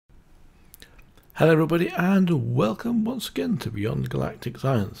Hello everybody and welcome once again to Beyond Galactic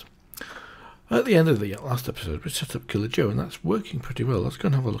Science. At the end of the last episode we set up Killer Joe and that's working pretty well. Let's go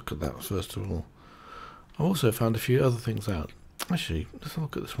and have a look at that first of all. I've also found a few other things out. Actually, let's have a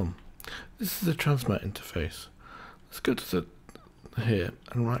look at this one. This is the transmat interface. Let's go to here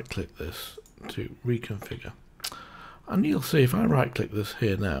and right click this to reconfigure. And you'll see if I right click this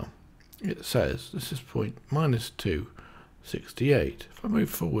here now, it says this is point -268. If I move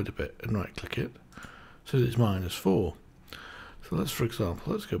forward a bit and right click it, so it's -4. So let's, for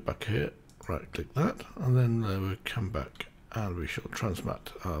example, let's go back here, right click that, and then we'll come back and we shall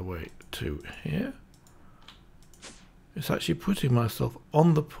transmat our way to here. It's actually putting myself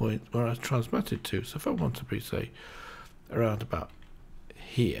on the point where I transmitted to. So if I want to be, say, around about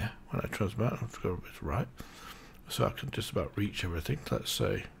here when I transmit, I have to go a bit right, so I can just about reach everything. Let's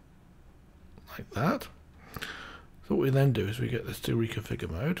say like that. So what we then do is we get this to reconfigure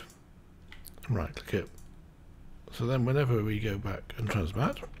mode and right click it. So then whenever we go back and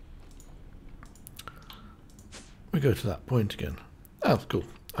transmat, we go to that point again. That's cool.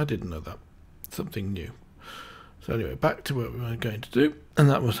 I didn't know that. Something new. So anyway, back to what we were going to do, and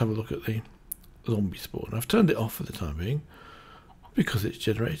that was have a look at the zombie spawn. I've turned it off for the time being because it's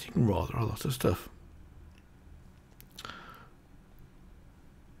generating rather a lot of stuff.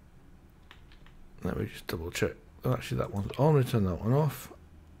 Let me just double check. Actually, that one's on. We turn that one off,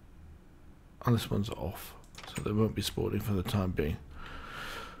 and this one's off, so they won't be spawning for the time being.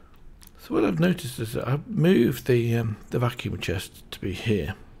 So what I've noticed is that I've moved the vacuum chest to be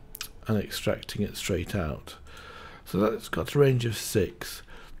here and extracting it straight out. So that's got a range of 6,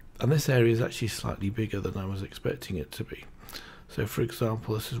 and this area is actually slightly bigger than I was expecting it to be. So for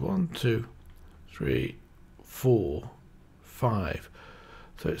example, this is 1, 2, 3, 4, 5.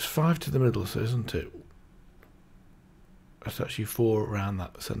 So it's 5 to the middle, so isn't it? It's actually 4 around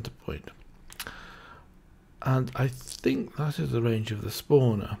that center point. And I think that is the range of the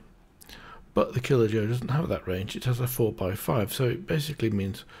spawner. But the Killer Joe doesn't have that range. It has a 4x5. So it basically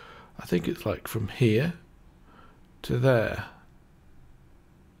means, I think it's like from here to there.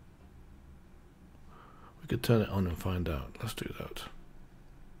 We could turn it on and find out. Let's do that.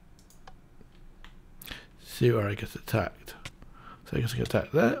 See where I get attacked. So I get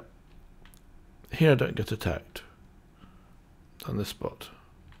attacked there. Here I don't get attacked. On this spot.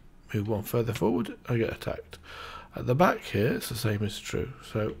 Move one further forward, I get attacked. At the back here, it's the same as true.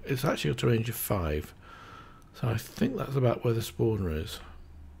 So it's actually got a range of 5. So I think that's about where the spawner is.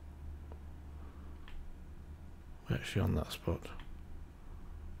 We're actually on that spot.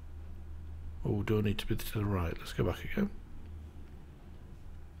 Oh, do I need to be to the right? Let's go back again.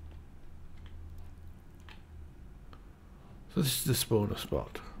 So this is the spawner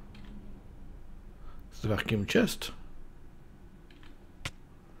spot. It's the vacuum chest.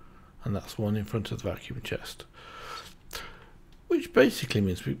 And that's one in front of the vacuum chest. Which basically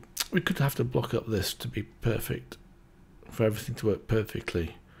means we could have to block up this to be perfect, for everything to work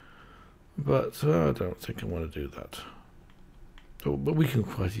perfectly. But I don't think I want to do that. But we can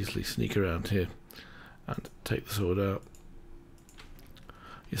quite easily sneak around here and take the sword out.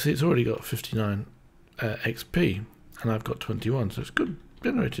 You see, it's already got 59 XP, and I've got 21, so it's good,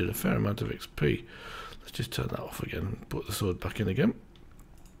 generated a fair amount of XP. Let's just turn that off again and put the sword back in again.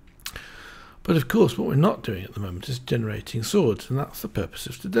 But of course, what we're not doing at the moment is generating swords, and that's the purpose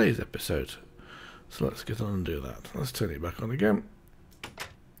of today's episode. So let's get on and do that. Let's turn it back on again.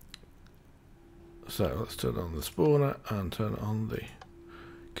 So let's turn on the spawner and turn on the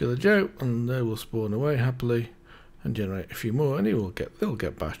Killer Joe, and they will spawn away happily and generate a few more, and they'll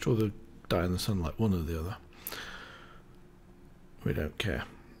get bashed or they'll die in the sunlight, one or the other. We don't care.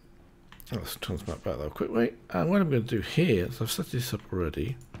 Let's transmit back that quickly. And what I'm going to do here is I've set this up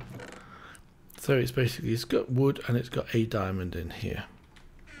already. So it's basically, it's got wood and it's got a diamond in here.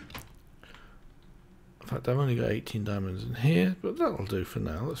 In fact, I've only got 18 diamonds in here, but that'll do for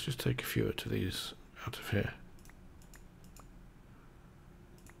now. Let's just take a few of these out of here.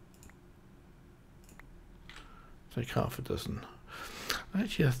 Take half a dozen.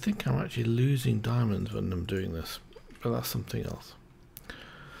 Actually, I think I'm actually losing diamonds when I'm doing this, but that's something else.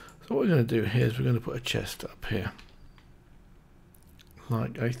 So what we're going to do here is we're going to put a chest up here.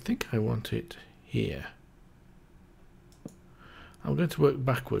 Like, I think I want it here. I'm going to work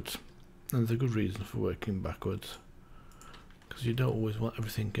backwards, and there's a good reason for working backwards, because you don't always want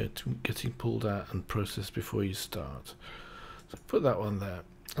everything getting pulled out and processed before you start. So put that one there,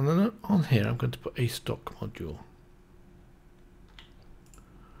 and then on here I'm going to put a stock module.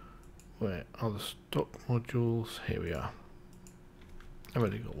 Where are the stock modules? Here we are. I've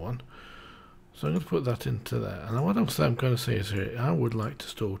already got one. So I'm going to put that into there. And what I'm going to say is here, I would like to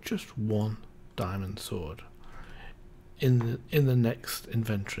store just one diamond sword in the next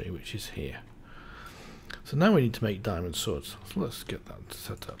inventory, which is here. So now we need to make diamond swords. So let's get that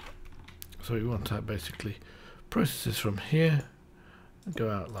set up. So we want to basically process this from here and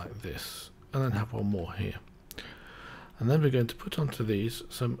go out like this, and then have one more here. And then we're going to put onto these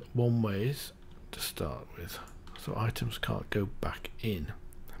some one ways to start with, so items can't go back in.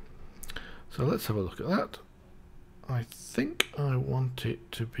 So let's have a look at that. I think I want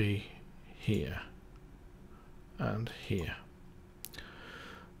it to be here and here.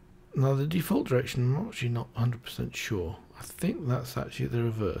 Now the default direction, I'm actually not 100% sure. I think that's actually the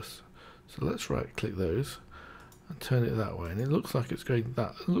reverse. So let's right click those and turn it that way, and it looks like it's going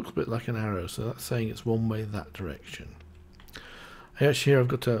that. It looks a bit like an arrow, so that's saying it's one way that direction. Actually here I've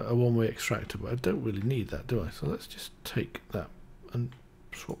got a one-way extractor, but I don't really need that, do I? So let's just take that and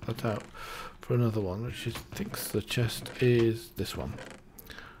swap that out for another one, which is, thinks the chest is this one.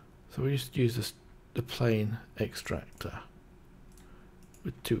 So we just use the plain extractor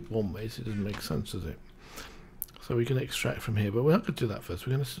with two one ways. It doesn't make sense, does it? So we can extract from here, but we're not going to do that first.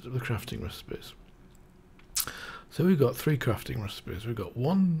 We're going to set up the crafting recipes. So we've got 3 crafting recipes. We've got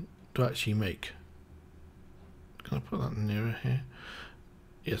one to actually make. Can I put that nearer here?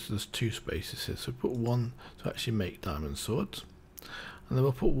 Yes, there's 2 spaces here. So put one to actually make diamond swords, and then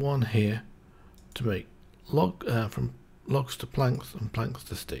we'll put one here to make from logs to planks and planks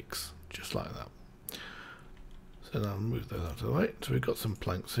to sticks, just like that. So now I'll move those out of the way. So we've got some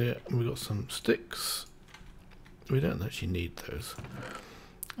planks here, and we've got some sticks. We don't actually need those.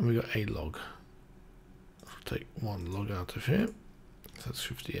 And we've got a log. I'll take one log out of here. So that's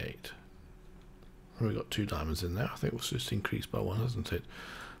 58. And we've got 2 diamonds in there. I think it's just increased by 1, hasn't it?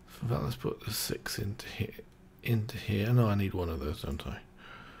 So that, let's put the 6 into here. Into here. No, I need one of those, don't I?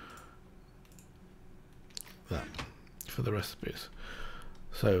 That for the recipes.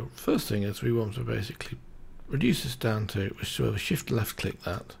 So first thing is we want to basically reduce this down to, so shift left click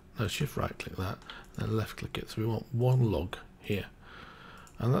that, no, shift right click that, then left click it. So we want 1 log here,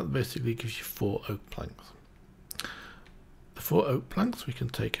 and that basically gives you 4 oak planks. The 4 oak planks we can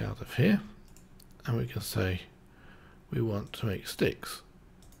take out of here, and we can say we want to make sticks.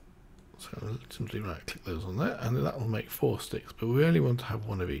 So we'll simply right click those on there, and that will make 4 sticks, but we only want to have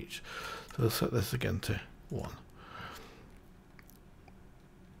 1 of each. So we'll set this again to 1.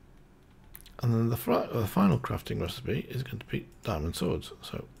 And then the final crafting recipe is going to be diamond swords.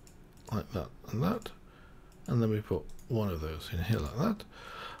 So like that, and then we put 1 of those in here like that,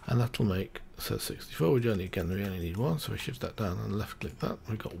 and that'll make, says 64. We only need 1, so we shift that down and left click that.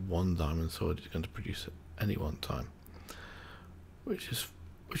 We've got 1 diamond sword. It's going to produce at any one time, which is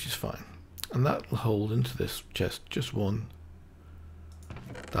fine, and that will hold into this chest just 1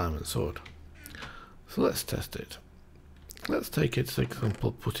 diamond sword. So let's test it. Let's take it, for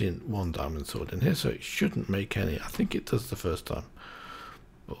example, put in 1 diamond sword in here, so it shouldn't make any. I think it does the first time,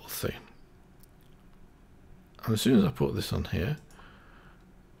 but we'll see. And as soon as I put this on here,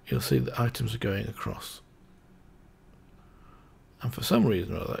 you'll see the items are going across. And for some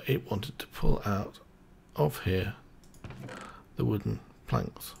reason or other, it wanted to pull out of here the wooden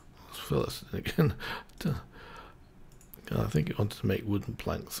planks. Let's fill this in again. I think it wanted to make wooden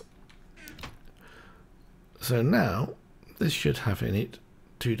planks. So now this should have in it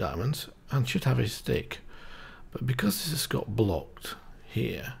 2 diamonds and should have a stick, but because this has got blocked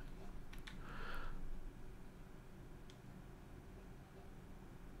here,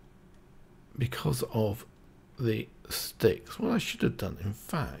 because of the sticks, what I should have done in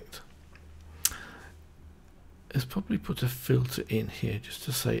fact is probably put a filter in here just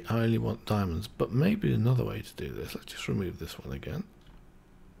to say I only want diamonds. But maybe another way to do this, let's just remove this one again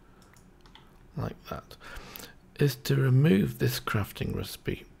like that, is to remove this crafting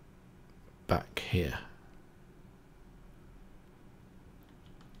recipe back here.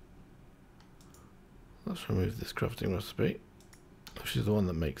 Let's remove this crafting recipe, which is the one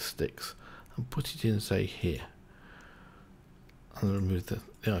that makes sticks, and put it in, say, here, and remove the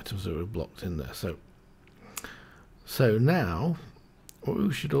items that were blocked in there. So now what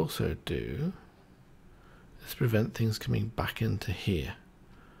we should also do is prevent things coming back into here.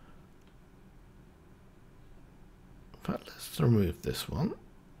 In fact, let's remove this one.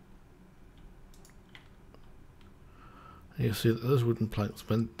 And you'll see that those wooden planks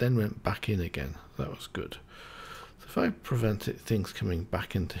then went back in again. That was good. So if I prevent things coming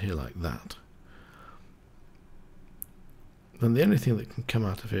back into here like that, then the only thing that can come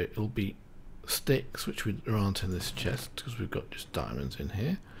out of it will be sticks, which there aren't in this chest because we've got just diamonds in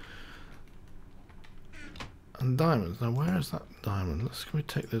here. And diamonds. Now where is that diamond? Can we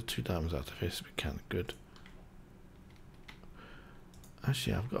take those 2 diamonds out of here so we can? Good.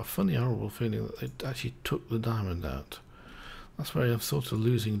 Actually, I've got a funny, horrible feeling that they actually took the diamond out. That's where I'm sort of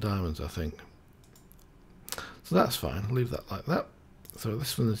losing diamonds, I think. So that's fine. I'll leave that like that. So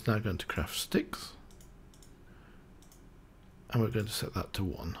this one is now going to craft sticks. And we're going to set that to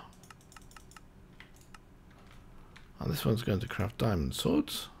 1. And this one's going to craft diamond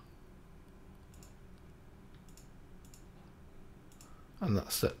swords. And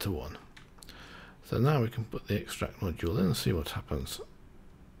that's set to 1. So now we can put the extract module in and see what happens.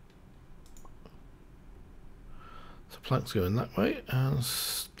 So planks going that way, and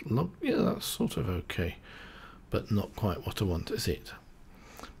log, yeah, that's sort of okay, but not quite what I want, is it?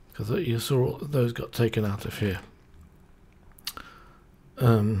 Because you saw all those got taken out of here.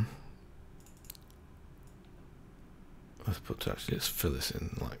 Let's fill this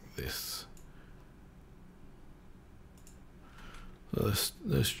in like this. So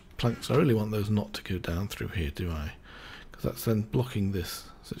those planks, I really want those not to go down through here, do I? Because that's then blocking this,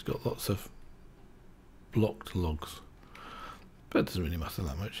 so it's got lots of blocked logs. But it doesn't really matter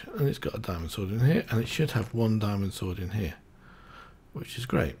that much. And it's got a diamond sword in here, and it should have 1 diamond sword in here, which is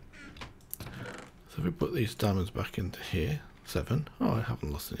great. So if we put these diamonds back into here, 7. Oh, I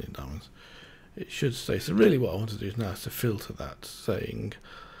haven't lost any diamonds. It should stay. So really what I want to do now is to filter that, saying,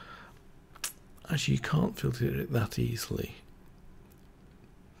 actually you can't filter it that easily.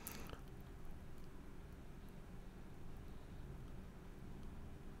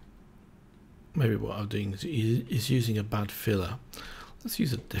 Maybe what I'm doing is using a bad filler. Let's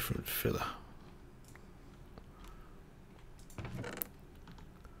use a different filler.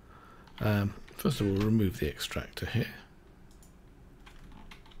 First of all, remove the extractor here.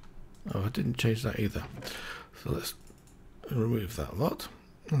 Oh, I didn't change that either. So let's remove that lot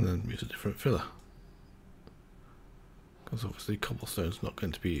and then use a different filler. Because obviously cobblestone's not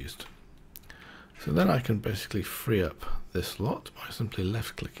going to be used. So then I can basically free up this lot by simply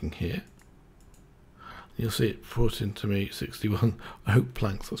left clicking here. You'll see it brought into me 61 oak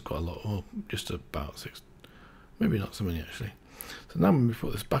planks. That's quite a lot, or just about 6, maybe not so many actually. So now when we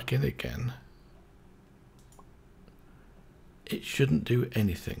put this back in again, it shouldn't do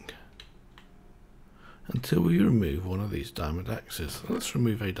anything until we remove one of these diamond axes. So let's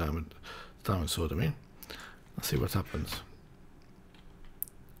remove a diamond sword, Let's see what happens.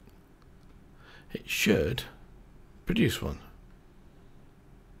 It should produce one.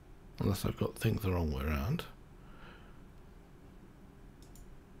 Unless I've got things the wrong way around.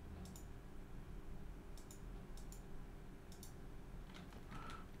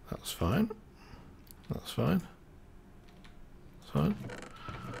 That's fine. That's fine. That's fine.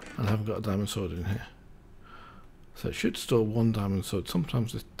 And I haven't got a diamond sword in here. So it should store 1 diamond sword.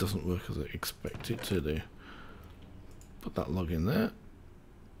 Sometimes this doesn't work as I expect it to do. Put that log in there.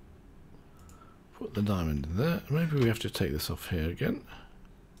 Put the diamond in there. Maybe we have to take this off here again.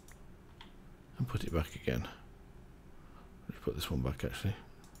 And put it back again. Let's put this one back actually.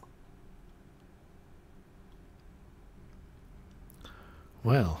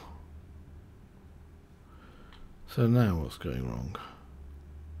 Well, so now what's going wrong?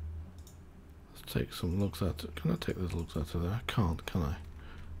 Let's take some logs out. Can I take those logs out of there? I can't, can I?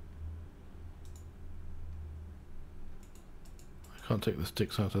 I can't take the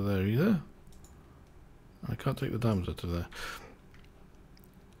sticks out of there either. I can't take the diamonds out of there.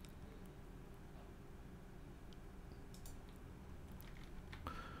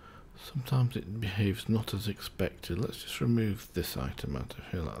 Sometimes it behaves not as expected. Let's just remove this item out of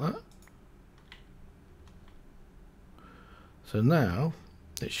here like that. So now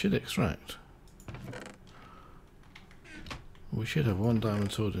it should extract. We should have 1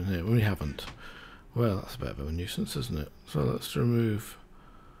 diamond sword in here. We haven't. Well, that's a bit of a nuisance, isn't it? So let's remove.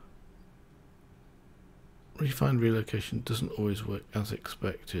 Refined relocation doesn't always work as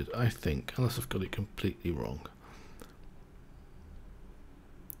expected, I think, unless I've got it completely wrong.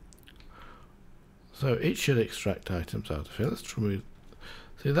 So it should extract items out of here. Let's remove.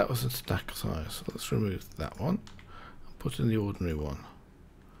 See, that was a stack size. So let's remove that one and put in the ordinary one.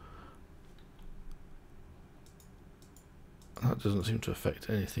 That doesn't seem to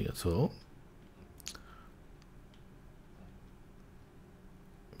affect anything at all.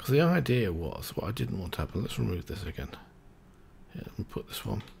 Because the idea was, what I didn't want to happen, let's remove this again. Yeah, and put this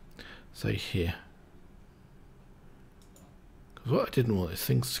one, say here. Because what I didn't want is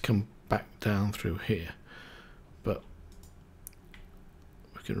things to come back down through here. But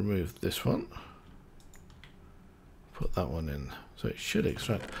we can remove this one, put that one in. So it should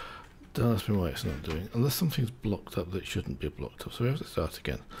extract. Don't ask me why it's not doing, unless something's blocked up that shouldn't be blocked up. So we have to start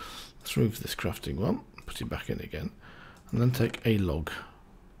again. Let's remove this crafting one, put it back in again, and then take a log.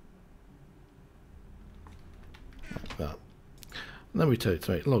 Like that. And then we tell it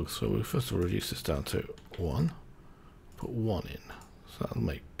to make logs. So we first of all reduce this down to 1, put 1 in, so that'll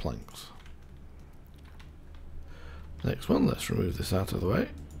make planks. Next one, let's remove this out of the way.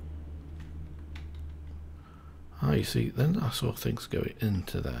 Ah, you see, then I saw things going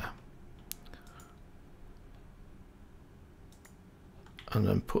into there. And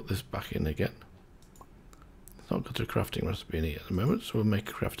then put this back in again. It's not got a crafting recipe in here at the moment, so we'll make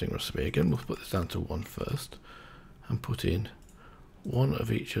a crafting recipe again. We'll put this down to 1 first and put in 1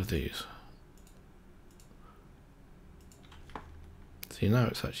 of each of these. See, now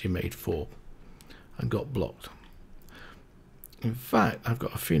it's actually made 4 and got blocked. In fact, I've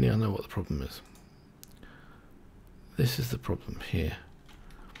got a feeling I know what the problem is. This is the problem here.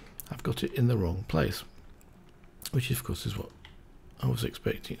 I've got it in the wrong place, which of course is what I was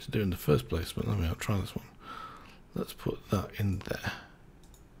expecting it to do in the first place, but let me try this one. Let's put that in there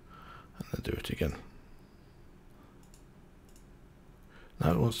and then do it again.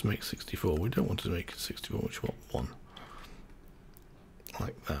 Now it wants to make 64. We don't want to make it 64, which want 1.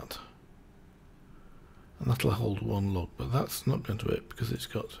 Like that. And that'll hold 1 log, but that's not going to work because it's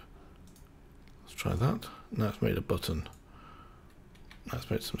got, let's try that. Now it's made a button. Now it's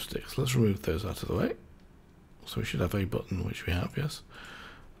made some sticks. Let's remove those out of the way. So we should have a button, which we have, yes.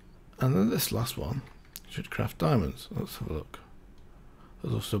 And then this last one should craft diamonds. Let's have a look.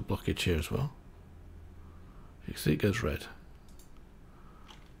 There's also a blockage here as well. You can see it goes red.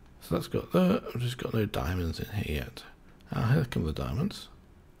 So that's got there. I've just got no diamonds in here yet. Ah, here come the diamonds.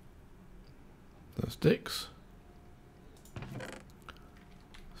 There's sticks.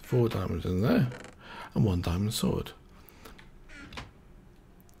 4 diamonds in there, and 1 diamond sword.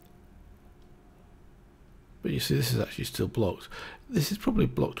 But you see, this is actually still blocked. This is probably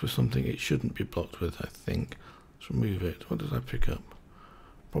blocked with something it shouldn't be blocked with, I think. Let's remove it. What did I pick up?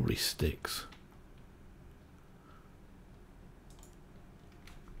 Probably sticks.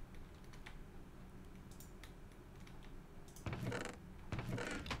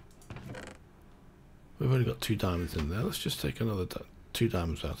 We've only got 2 diamonds in there. Let's just take another 2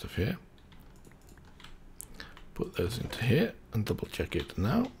 diamonds out of here. Put those into here and double check it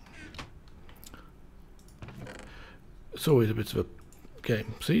now. It's always a bit of a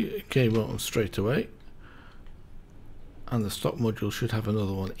game. See, it came on straight away. And the stock module should have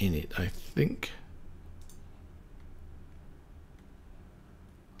another one in it, I think.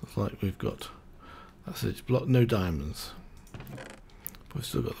 Looks like we've got, that's it, it's blocked, no diamonds. But we've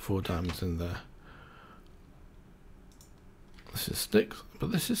still got the 4 diamonds in there. This is sticks,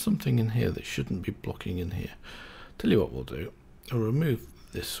 but this is something in here that shouldn't be blocking in here. Tell you what we'll do. We'll remove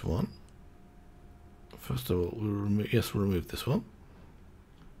this one. First of all, we'll remove this one.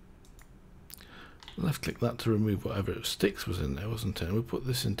 Left click that to remove whatever sticks was in there, wasn't it? And we'll put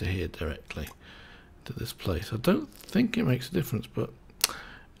this into here directly, to this place. I don't think it makes a difference, but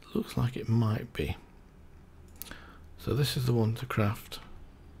it looks like it might be. So this is the one to craft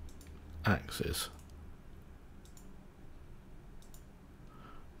axes.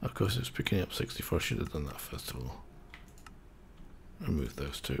 Of course, it's picking up 64. I should have done that first of all. Remove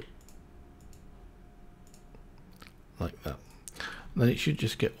those 2. Like that. And then it should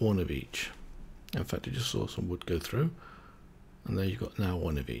just get 1 of each. In fact, I just saw some wood go through. And there you've got now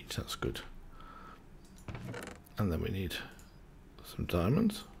 1 of each. That's good. And then we need some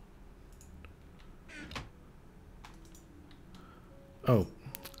diamonds. Oh,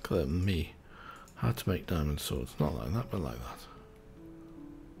 clear me. How to make diamond swords. Not like that, but like that.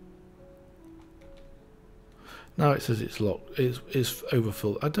 Now it says it's locked, it's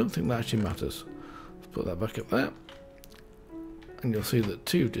overfilled. I don't think that actually matters. Let's put that back up there. And you'll see that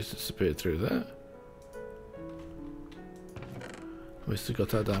 2 just disappeared through there. We've still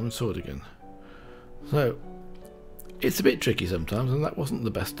got our diamond sword again. So, it's a bit tricky sometimes, and that wasn't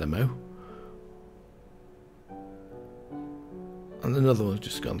the best demo. And another one's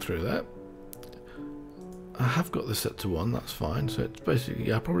just gone through there. I have got this set to 1, that's fine. So it's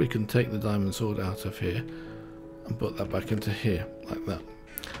basically, I probably can take the diamond sword out of here and put that back into here, like that.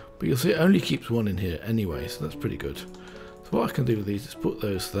 But you'll see it only keeps 1 in here anyway, so that's pretty good. So what I can do with these is put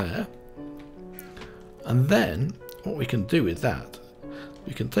those there. And then, what we can do with that,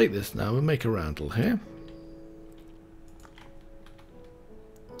 we can take this now and make a roundel here.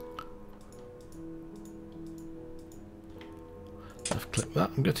 Left click that.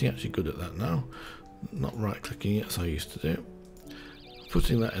 I'm getting actually good at that now. Not right clicking it as I used to do.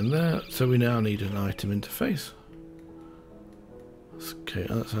 Putting that in there, so we now need an item interface. Okay,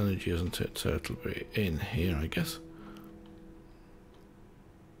 that's energy, isn't it? So it'll be in here, I guess.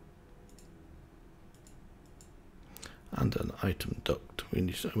 And an item duct. We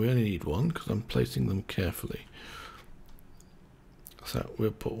only need 1 because I'm placing them carefully. So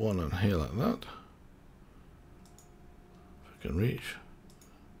we'll put one on here like that. If I can reach.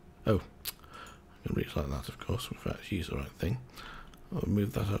 Oh, I can reach like that, of course, if I actually use the right thing. I'll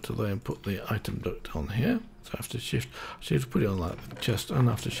move that out of the way and put the item duct on here. So I have to shift put it on like the chest, and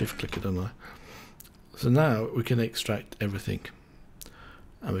I have to shift click it, don't I? So now we can extract everything.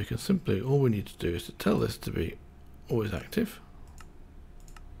 And we can simply, all we need to do is to tell this to be always active.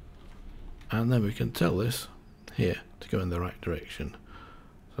 And then we can tell this here to go in the right direction.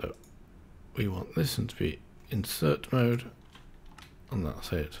 So we want this one to be insert mode, and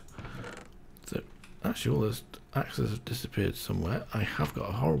that's it. So actually all those axes have disappeared somewhere. I have got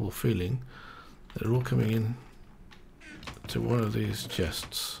a horrible feeling they're all coming in to one of these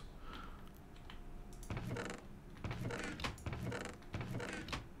chests. In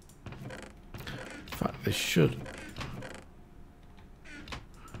fact, they should.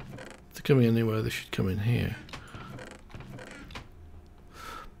 If they're coming anywhere, they should come in here.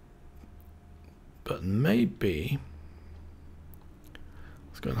 But maybe,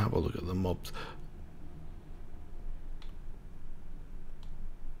 let's go and have a look at the mobs.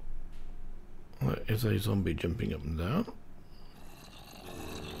 There is a zombie jumping up and down.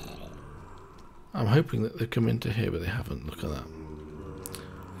 I'm hoping that they've come into here, but they haven't. Look at that.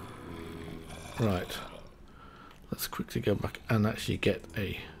 Right. Let's quickly go back and actually get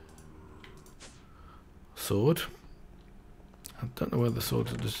a sword. I don't know where the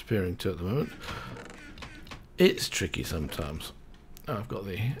swords are disappearing to at the moment. It's tricky sometimes. Oh, I've got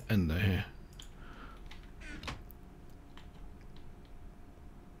the ender here.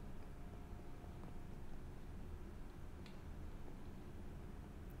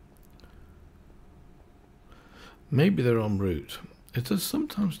 Maybe they're en route. It does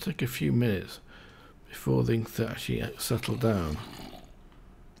sometimes take a few minutes before things actually settle down.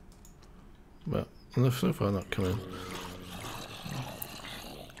 But they've so far not come in.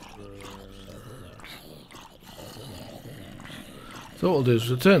 So what we'll do is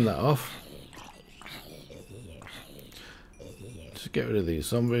we'll turn that off. Just get rid of these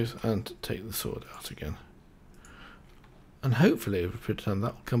zombies and take the sword out again. And hopefully over a period of time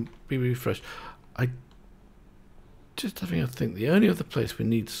that will be refreshed. Just having a think, the only other place we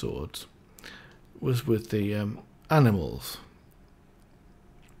need swords was with the animals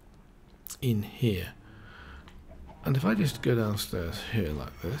in here. And if I just go downstairs here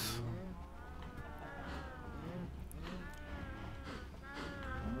like this,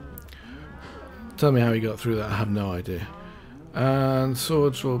 tell me how he got through that, I have no idea. And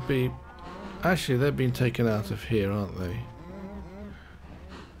swords will be, actually they've been taken out of here, aren't they?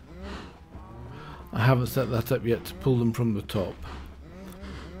 I haven't set that up yet to pull them from the top.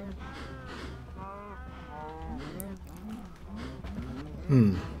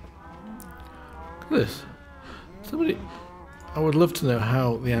 Look at this. Somebody, I would love to know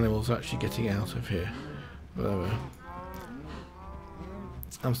how the animals are actually getting out of here. Whatever.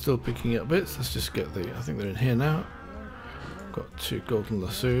 I'm still picking up bits. Let's just get the, I think they're in here now. Got 2 golden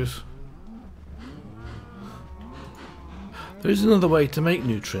lassos. There is another way to make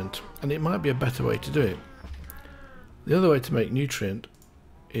nutrient, and it might be a better way to do it. The other way to make nutrient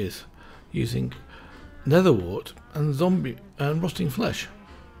is using netherwort and zombie and rotting flesh.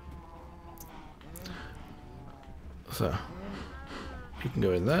 So you can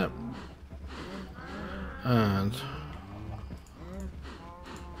go in there, and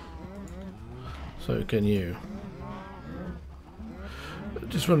so can you.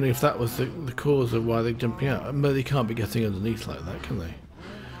 Just wondering if that was the cause of why they're jumping out. But they can't be getting underneath like that, can they?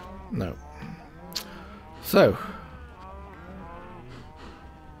 No. So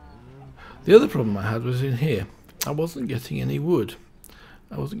the other problem I had was in here. I wasn't getting any wood.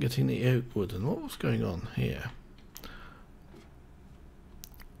 I wasn't getting the oak wood. And what was going on here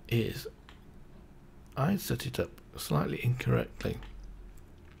is I'd set it up slightly incorrectly.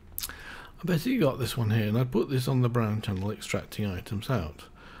 I basically got this one here, and I put this on the brown channel extracting items out.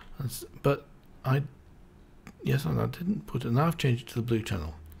 But I didn't put it, and I've changed it to the blue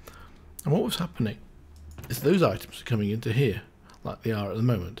channel. And what was happening is those items are coming into here, like they are at the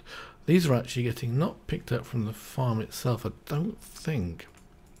moment. These are actually getting not picked up from the farm itself, I don't think.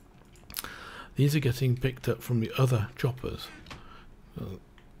 These are getting picked up from the other choppers.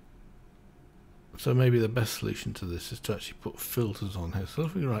 So maybe the best solution to this is to actually put filters on here. So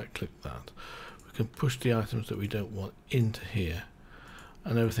if we right click that, we can push the items that we don't want into here,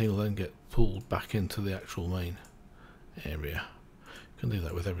 and everything will then get pulled back into the actual main area. You can do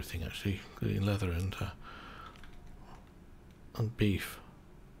that with everything actually, including leather and beef,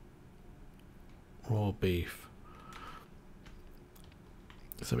 raw beef.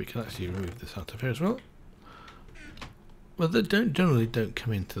 So we can actually remove this out of here as well. Well, they generally don't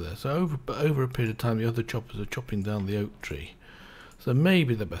come into there. So over a period of time, the other choppers are chopping down the oak tree. So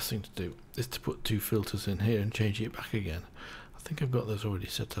maybe the best thing to do is to put 2 filters in here and change it back again. I think I've got those already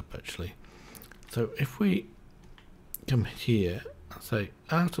set up actually. So if we come here and say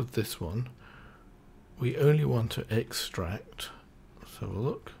out of this one, we only want to extract. Let's have a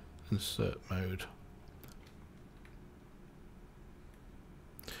look. Insert mode.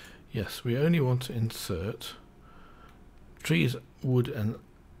 Yes, we only want to insert trees, wood and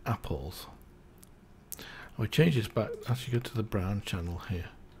apples. We change this back, actually go to the brown channel here.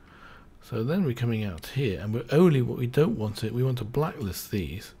 So then we're coming out here and we're only, what we don't want it, we want to blacklist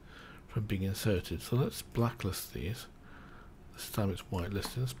these from being inserted. So let's blacklist these. This time it's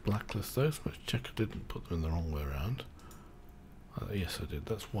whitelisted. Let's blacklist those. Let's check I didn't put them in the wrong way around. Yes I did,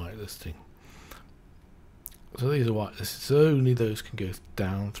 that's whitelisting. So these are whitelisted, so only those can go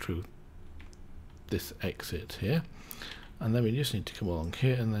down through this exit here. And then we just need to come along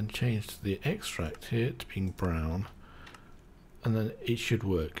here and then change the extract here to being brown, and then it should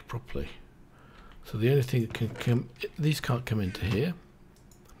work properly. So the only thing that can come, these can't come into here.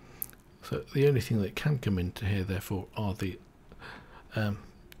 So the only thing that can come into here therefore are the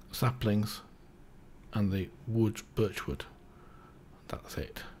saplings and the wood, birchwood. That's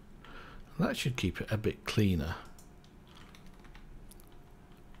it. And that should keep it a bit cleaner.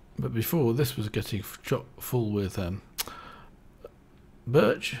 But before, this was getting full with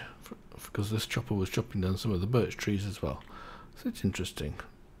birch, because this chopper was chopping down some of the birch trees as well. So it's interesting.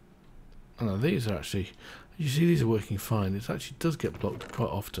 And now these are actually, you see these are working fine. It actually does get blocked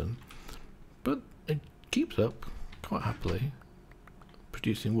quite often, but it keeps up quite happily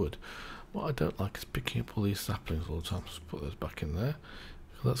producing wood. What I don't like is picking up all these saplings all the time. So put those back in there.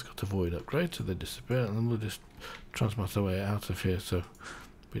 So that's got a void upgrade, so they disappear, and then we'll just transmit our way out of here so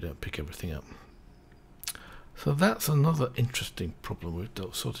we don't pick everything up. So that's another interesting problem we've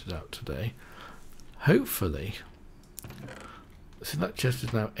sorted out today. Hopefully, see that chest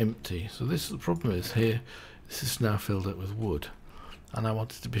is now empty. So this the problem is here. This is now filled up with wood, and I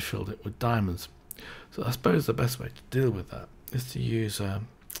want it to be filled up with diamonds. So I suppose the best way to deal with that is to use a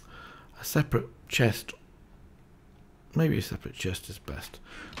separate chest. Maybe a separate chest is best,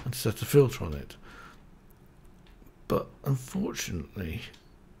 and to set a filter on it. But unfortunately,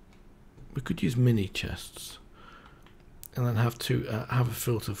 we could use mini chests, and then have to have a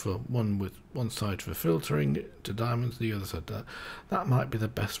filter for one side for filtering to diamonds, the other side to that might be the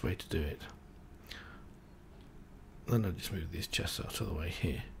best way to do it. Then I'll just move these chests out of the way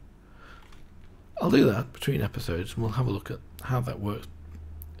here. I'll do that between episodes, and we'll have a look at how that works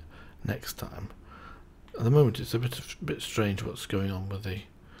next time. At the moment it's a bit strange what's going on with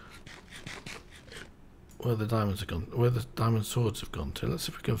where the diamonds have gone, where the diamond swords have gone to. Let's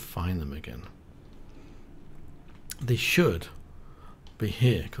see if we can find them again. They should be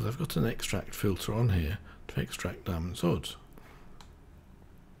here, because I've got an extract filter on here to extract diamond swords.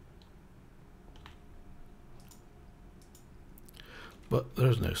 But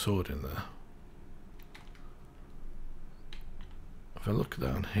there is no sword in there. If I look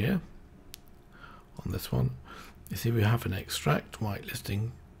down here on this one, you see we have an extract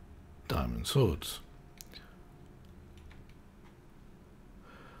whitelisting diamond swords.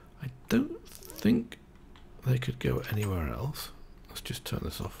 I don't think they could go anywhere else. Let's just turn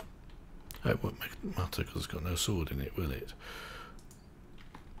this off. It won't make it matter because it's got no sword in it, will it?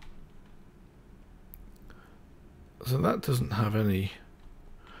 So that doesn't have any,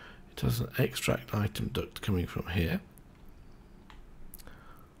 it has an extract item duct coming from here.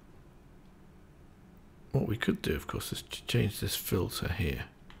 What we could do, of course, is to change this filter here.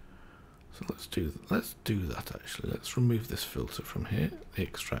 So let's do that actually. Let's remove this filter from here, the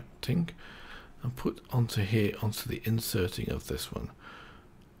extracting, and put onto here, onto the inserting of this one.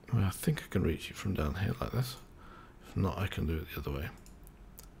 Well, I think I can reach it from down here like this. If not, I can do it the other way.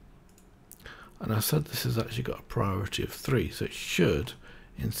 And I said this has actually got a priority of 3, so it should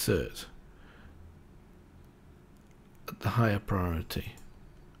insert at the higher priority.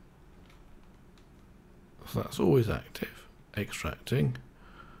 So that's always active. Extracting.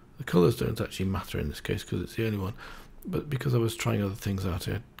 The colours don't actually matter in this case because it's the only one, but because I was trying other things out,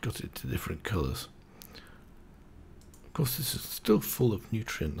 I got it to different colours. Of course, this is still full of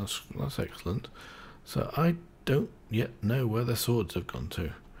nutrient. That's excellent. So I don't yet know where the swords have gone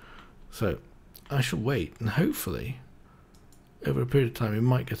to. So I shall wait, and hopefully over a period of time we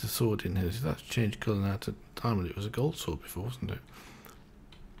might get a sword in here. So that's changed colour now to diamond. It was a gold sword before, wasn't it?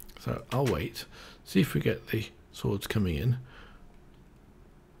 So I'll wait, see if we get the swords coming in,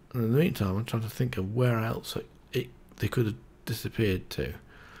 and in the meantime I'm trying to think of where else they could have disappeared to.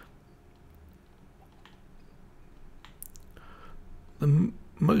 the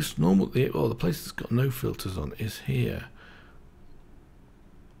most normal, the place that's got no filters on is here.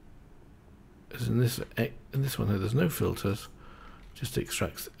 As in this one here, there's no filters, just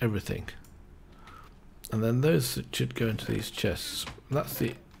extracts everything. And then those should go into these chests. That's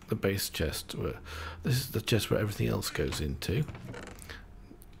the base chest. This is the chest where everything else goes into.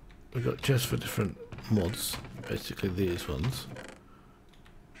 We've got chests for different mods, basically these ones.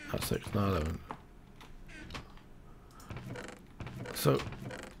 That's X911. So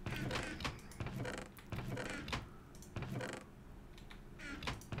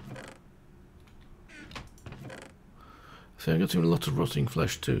see, I'm getting a lot of rotting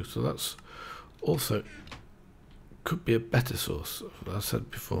flesh too, so that's also could be a better source. As I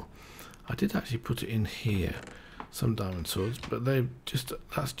said before, I did actually put it in here, some diamond swords, but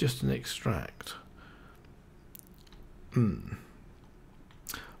that's just an extract.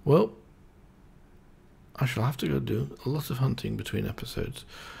 Well, I shall have to go do a lot of hunting between episodes,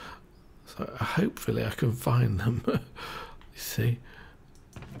 so hopefully I can find them. You see,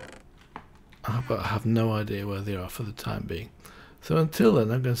 but I have no idea where they are for the time being. So until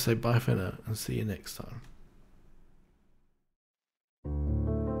then, I'm going to say bye for now and see you next time.